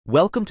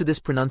Welcome to this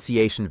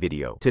pronunciation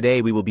video.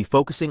 Today we will be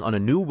focusing on a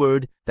new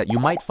word that you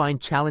might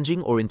find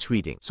challenging or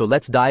intriguing. So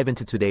let's dive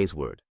into today's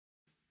word.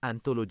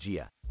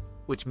 Antologia,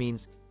 which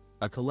means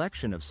a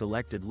collection of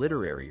selected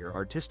literary or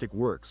artistic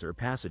works or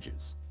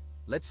passages.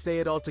 let's say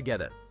it all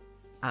together.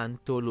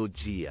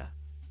 Antologia.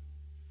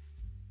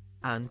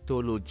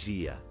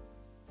 Antologia.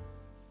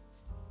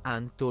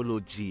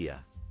 Antologia.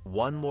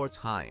 One more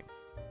time.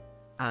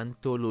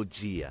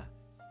 Antologia.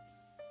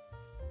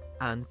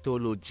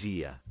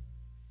 Antologia.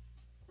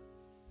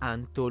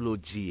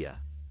 Antologia.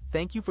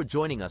 Thank you for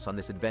joining us on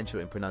this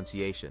adventure in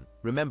pronunciation.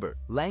 Remember,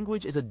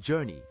 language is a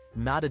journey,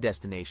 not a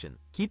destination.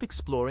 Keep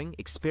exploring,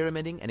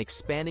 experimenting, and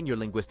expanding your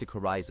linguistic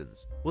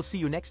horizons. We'll see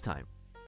you next time.